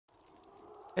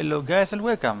Hello guys and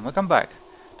welcome back.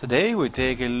 Today we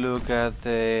take a look at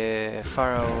the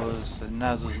Pharaoh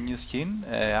Nasus new skin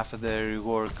after the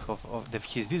rework of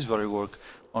his visual rework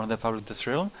on the public test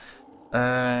realm.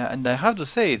 And I have to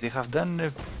say they have done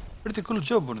a pretty cool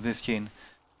job on this skin.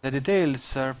 The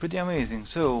details are pretty amazing,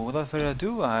 so without further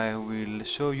ado I will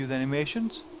show you the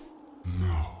animations.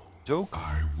 No, Joke?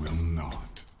 I will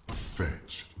not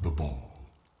fetch the ball.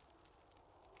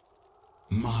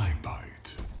 My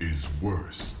bite is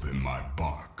worse than my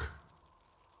bark.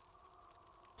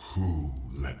 Who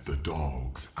let the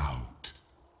dogs out?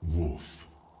 Woof,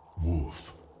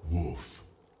 woof, woof.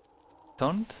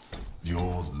 Don't?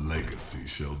 Your legacy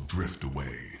shall drift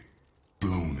away,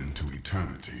 blown into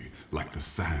eternity like the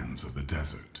sands of the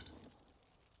desert.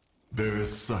 There is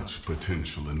such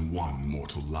potential in one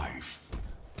mortal life.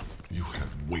 You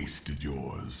have wasted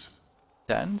yours.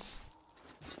 Dance?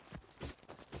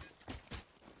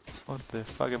 What the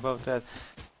fuck about that?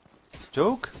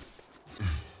 Joke?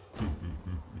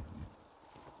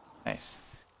 Nice.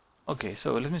 Okay,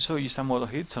 so let me show you some auto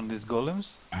hits on these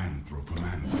golems.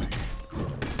 Anthropomancy.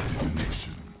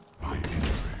 Divination by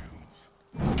entrails.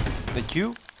 The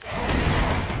Q.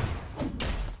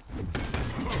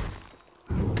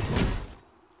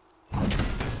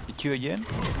 The Q again.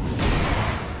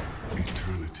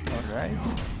 Eternity is Alright.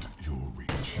 beyond your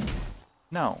reach.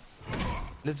 Now,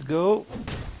 let's go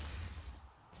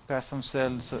cast some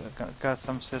spells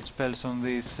on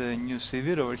this new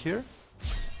Sivir over here.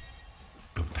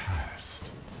 The past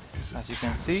is a As you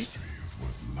can see. tapestry of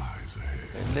what lies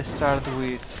ahead. Let's start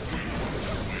with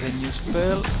the new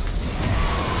spell,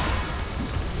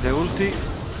 the ulti.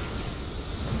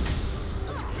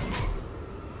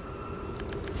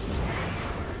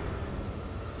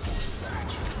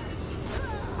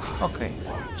 Okay.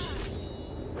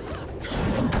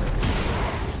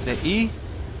 The E.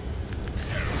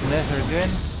 Nether again.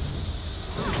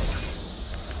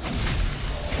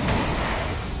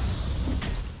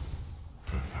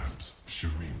 Perhaps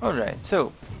Shireen Alright,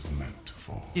 so was meant to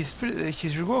fall. his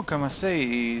rework, I must say,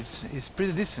 is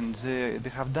pretty decent. They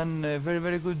have done a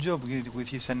very good job with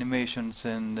his animations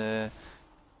and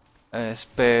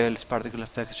spells, particle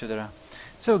effects, etc.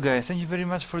 So guys, thank you very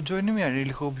much for joining me. I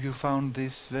really hope you found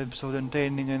this episode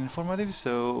entertaining and informative.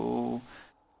 So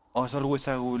as always,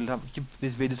 I will keep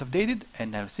these videos updated,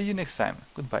 and I'll see you next time.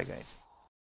 Goodbye guys.